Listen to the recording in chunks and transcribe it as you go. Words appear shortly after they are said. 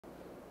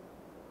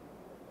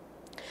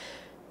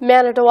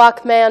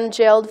Manitowoc man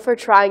jailed for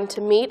trying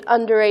to meet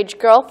underage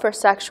girl for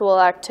sexual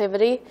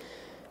activity.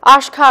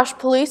 Oshkosh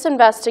police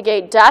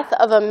investigate death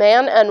of a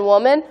man and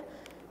woman.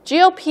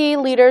 GOP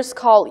leaders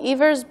call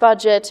Evers'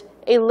 budget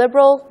a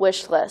liberal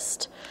wish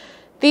list.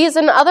 These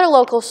and other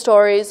local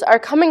stories are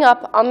coming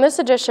up on this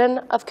edition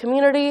of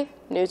Community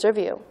News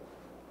Review.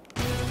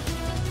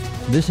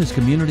 This is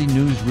Community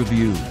News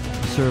Review,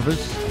 a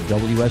service of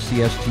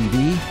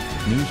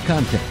WSCS-TV, news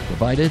content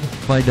provided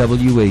by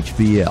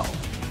WHBL.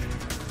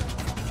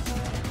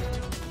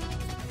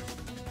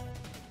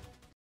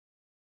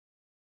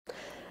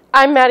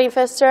 I'm Maddie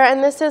Pfister,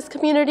 and this is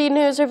Community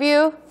News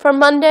Review for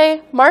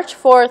Monday, March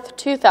 4th,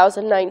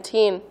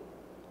 2019.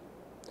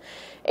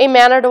 A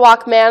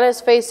Manitowoc man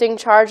is facing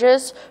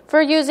charges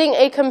for using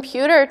a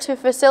computer to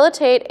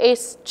facilitate a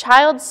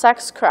child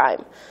sex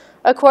crime.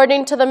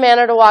 According to the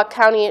Manitowoc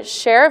County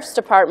Sheriff's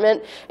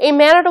Department, a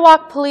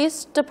Manitowoc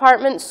Police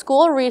Department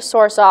school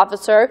resource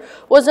officer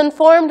was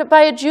informed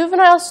by a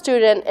juvenile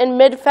student in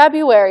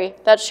mid-February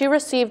that she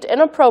received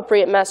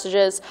inappropriate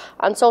messages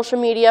on social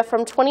media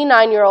from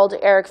 29-year-old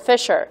Eric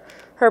Fisher,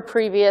 her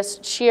previous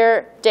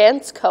cheer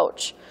dance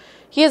coach.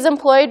 He is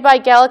employed by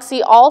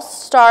Galaxy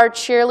All-Star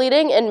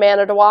Cheerleading in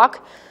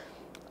Manitowoc.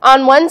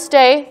 On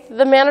Wednesday,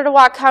 the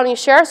Manitowoc County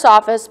Sheriff's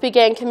Office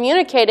began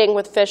communicating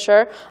with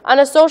Fisher on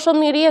a social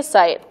media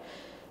site.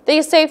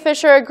 They say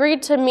Fisher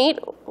agreed to meet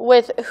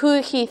with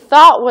who he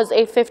thought was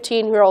a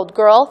 15-year-old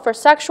girl for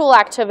sexual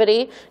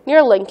activity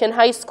near Lincoln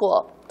High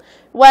School.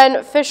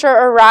 When Fisher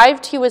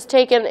arrived, he was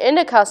taken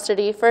into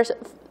custody for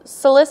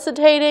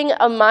soliciting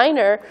a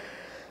minor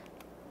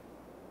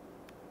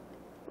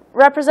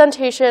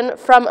representation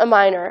from a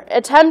minor,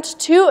 attempt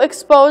to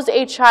expose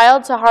a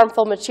child to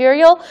harmful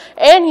material,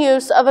 and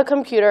use of a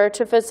computer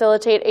to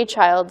facilitate a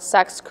child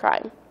sex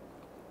crime.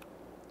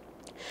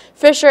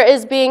 Fisher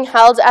is being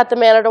held at the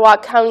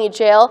Manitowoc County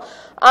Jail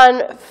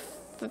on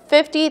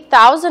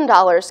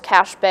 $50,000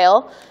 cash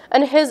bail,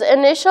 and his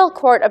initial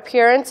court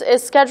appearance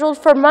is scheduled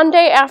for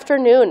Monday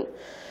afternoon.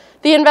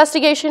 The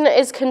investigation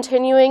is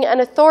continuing, and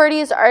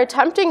authorities are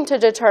attempting to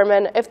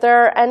determine if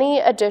there are any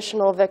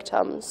additional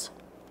victims.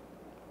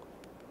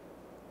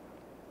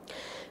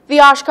 The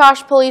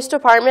Oshkosh Police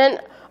Department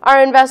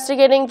are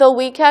investigating the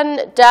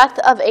weekend death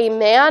of a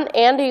man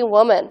and a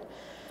woman.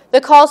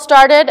 The call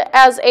started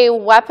as a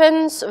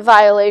weapons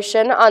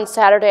violation on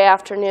Saturday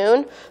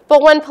afternoon,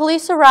 but when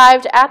police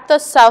arrived at the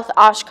South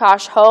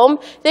Oshkosh home,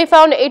 they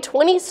found a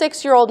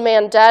 26-year-old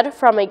man dead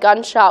from a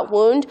gunshot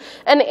wound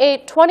and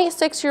a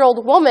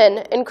 26-year-old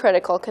woman in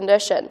critical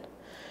condition.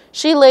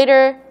 She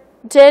later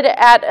died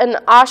at an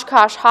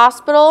Oshkosh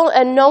hospital,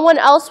 and no one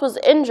else was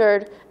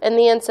injured in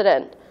the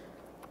incident.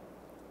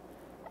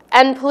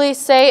 And police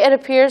say it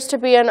appears to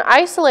be an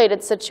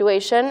isolated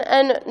situation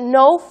and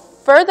no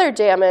further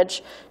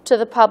damage to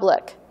the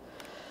public.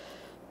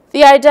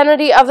 The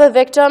identity of the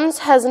victims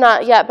has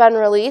not yet been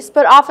released,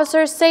 but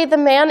officers say the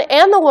man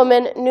and the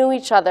woman knew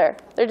each other.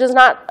 There does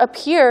not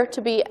appear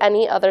to be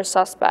any other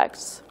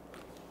suspects.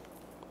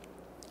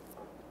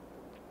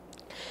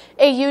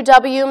 A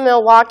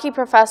UW-Milwaukee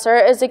professor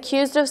is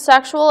accused of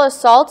sexual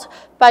assault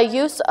by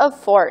use of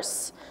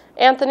force.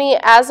 Anthony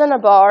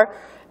Azanabar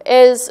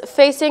is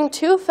facing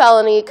 2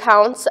 felony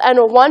counts and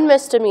 1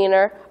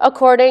 misdemeanor,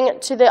 according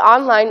to the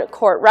online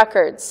court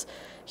records.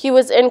 He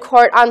was in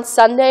court on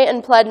Sunday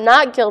and pled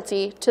not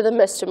guilty to the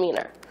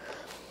misdemeanor.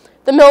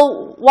 The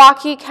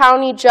Milwaukee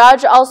County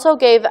judge also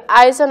gave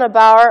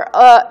Eisenbauer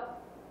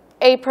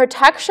a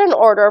protection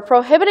order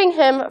prohibiting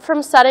him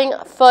from setting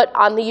foot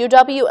on the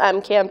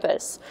UWM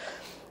campus.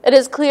 It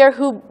is unclear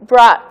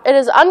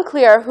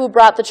who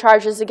brought the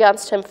charges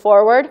against him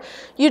forward.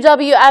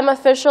 UWM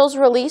officials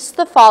released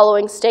the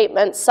following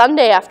statement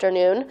Sunday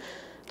afternoon.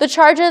 The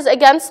charges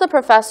against the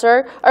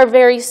professor are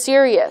very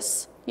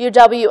serious.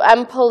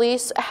 UWM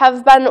police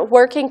have been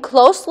working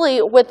closely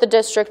with the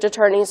district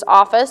attorney's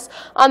office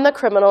on the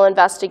criminal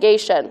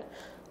investigation.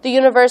 The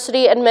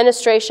university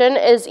administration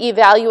is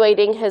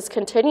evaluating his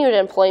continued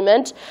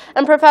employment,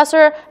 and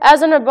Professor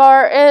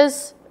Azanabar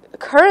is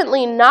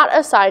currently not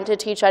assigned to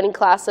teach any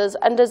classes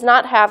and does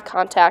not have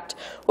contact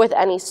with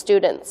any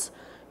students.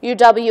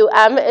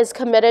 UWM is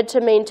committed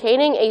to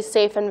maintaining a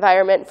safe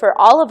environment for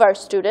all of our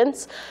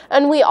students,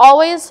 and we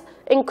always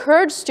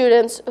encourage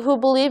students who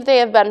believe they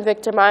have been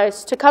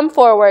victimized to come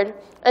forward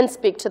and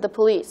speak to the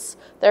police.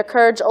 Their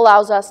courage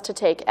allows us to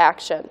take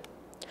action.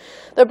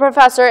 The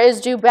professor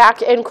is due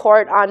back in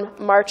court on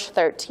March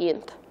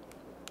 13th.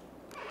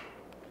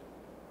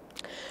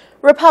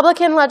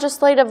 Republican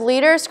legislative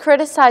leaders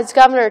criticized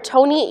Governor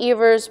Tony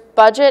Evers'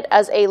 budget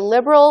as a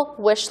liberal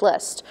wish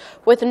list,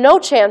 with no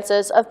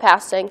chances of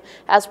passing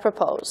as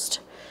proposed.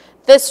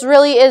 This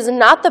really is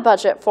not the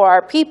budget for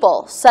our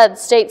people, said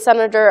State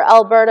Senator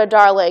Alberta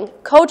Darling,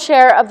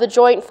 co-chair of the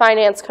Joint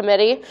Finance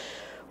Committee.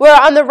 We're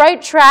on the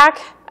right track,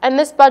 and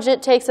this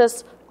budget takes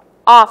us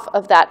off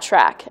of that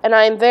track, and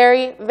I am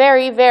very,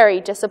 very,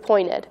 very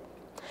disappointed.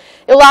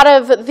 A lot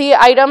of the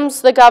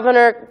items the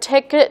governor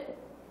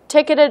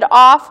ticketed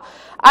off,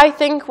 I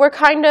think we're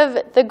kind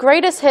of the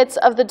greatest hits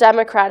of the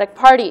Democratic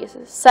Party,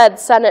 said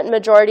Senate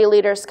Majority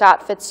Leader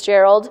Scott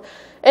Fitzgerald.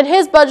 In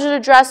his budget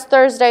address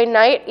Thursday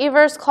night,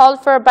 Evers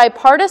called for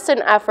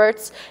bipartisan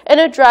efforts and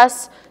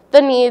address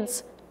the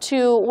needs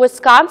to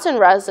Wisconsin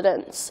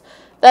residents.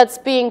 That's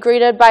being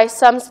greeted by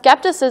some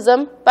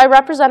skepticism by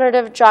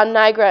Representative John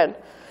Nygren.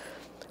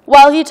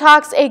 While he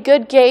talks a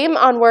good game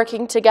on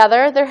working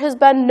together, there has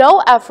been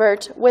no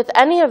effort with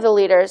any of the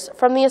leaders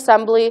from the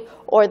Assembly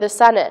or the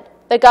Senate.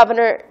 The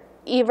Governor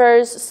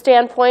Evers'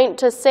 standpoint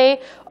to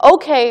say,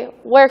 okay,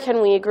 where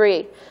can we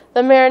agree?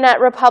 The Marinette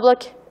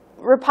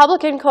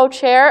Republican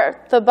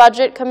co-chair the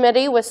Budget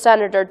Committee with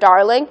Senator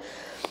Darling,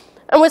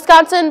 and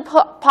Wisconsin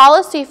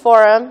Policy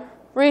Forum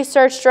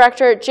Research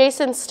Director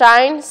Jason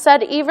Stein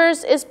said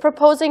Evers is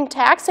proposing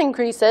tax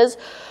increases,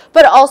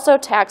 but also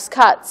tax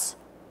cuts.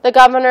 The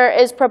governor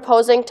is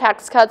proposing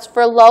tax cuts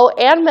for low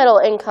and middle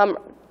income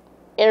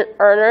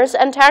earners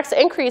and tax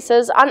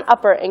increases on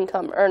upper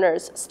income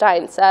earners,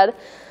 Stein said.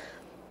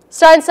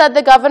 Stein said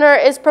the governor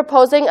is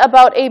proposing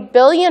about $1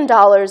 billion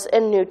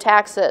in new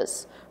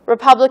taxes.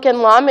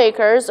 Republican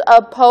lawmakers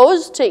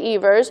opposed to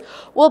Evers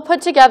will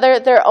put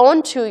together their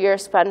own 2-year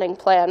spending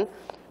plan.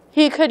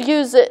 He could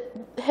use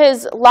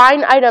his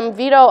line item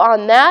veto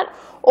on that,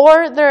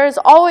 or there is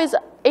always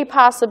a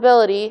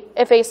possibility,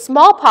 if a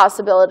small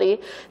possibility,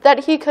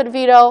 that he could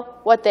veto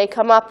what they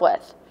come up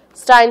with.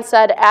 Stein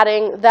said,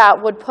 adding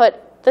that would put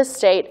the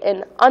state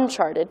in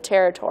uncharted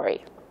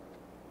territory.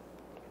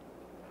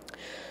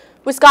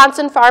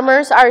 Wisconsin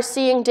farmers are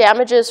seeing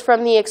damages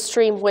from the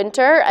extreme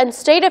winter, and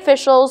state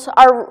officials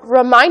are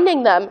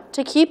reminding them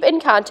to keep in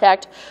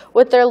contact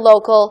with their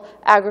local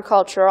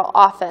agricultural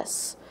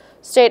office.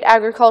 State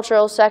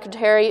Agricultural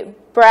Secretary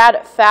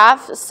Brad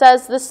Pfaff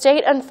says the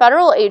state and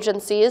federal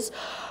agencies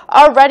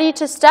are ready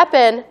to step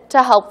in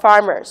to help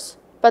farmers,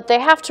 but they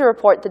have to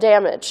report the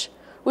damage.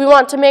 We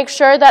want to make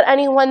sure that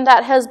anyone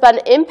that has been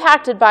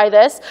impacted by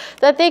this,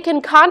 that they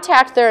can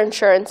contact their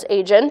insurance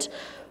agent,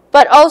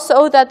 but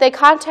also that they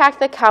contact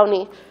the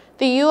county,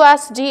 the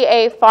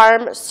USDA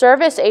Farm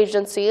Service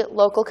Agency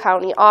local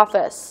county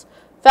office.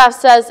 Pfaff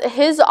says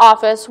his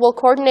office will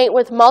coordinate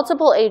with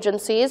multiple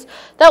agencies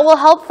that will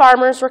help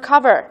farmers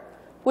recover.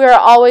 We are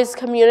always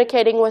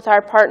communicating with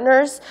our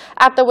partners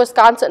at the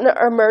Wisconsin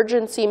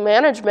Emergency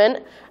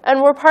Management,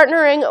 and we're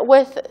partnering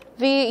with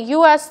the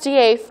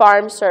USDA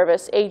Farm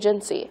Service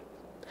Agency.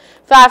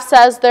 Pfaff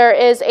says there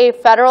is a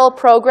federal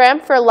program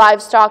for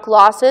livestock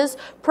losses,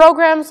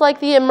 programs like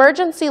the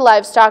Emergency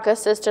Livestock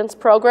Assistance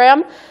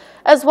Program,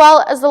 as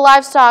well as the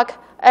Livestock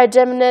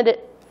Indemnity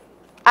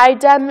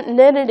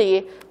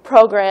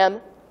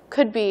Program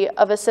could be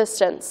of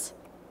assistance.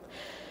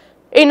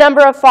 A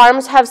number of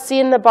farms have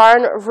seen the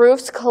barn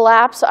roofs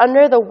collapse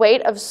under the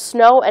weight of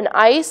snow and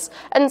ice,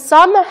 and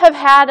some have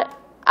had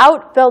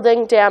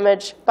outbuilding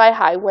damage by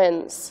high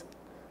winds.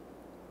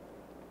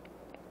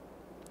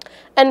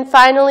 And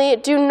finally,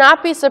 do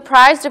not be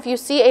surprised if you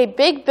see a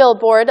big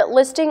billboard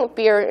listing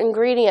beer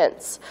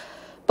ingredients.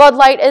 Bud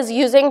Light is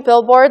using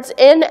billboards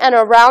in and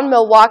around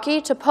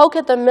Milwaukee to poke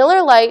at the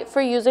Miller Lite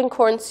for using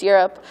corn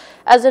syrup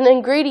as an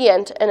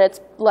ingredient in its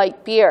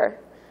light beer.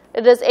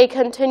 It is a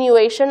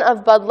continuation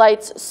of Bud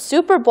Light's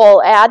Super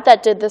Bowl ad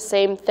that did the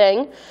same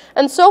thing,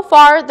 and so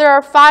far there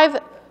are 5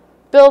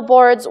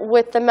 billboards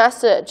with the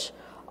message,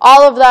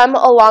 all of them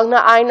along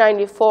the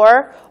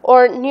I-94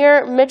 or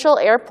near Mitchell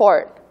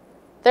Airport.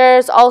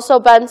 There's also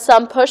been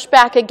some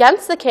pushback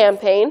against the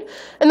campaign,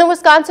 and the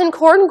Wisconsin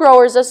Corn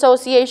Growers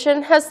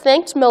Association has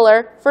thanked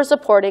Miller for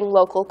supporting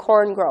local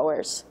corn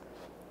growers.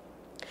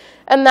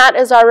 And that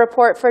is our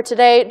report for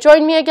today.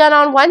 Join me again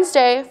on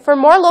Wednesday for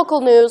more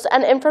local news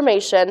and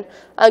information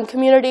on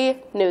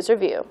Community News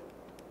Review.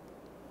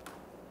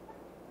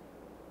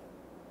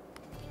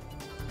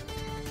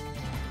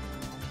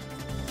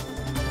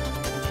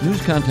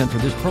 News content for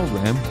this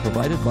program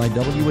provided by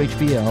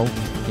WHBL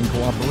in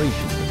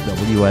cooperation with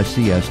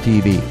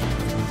WSCS-TV.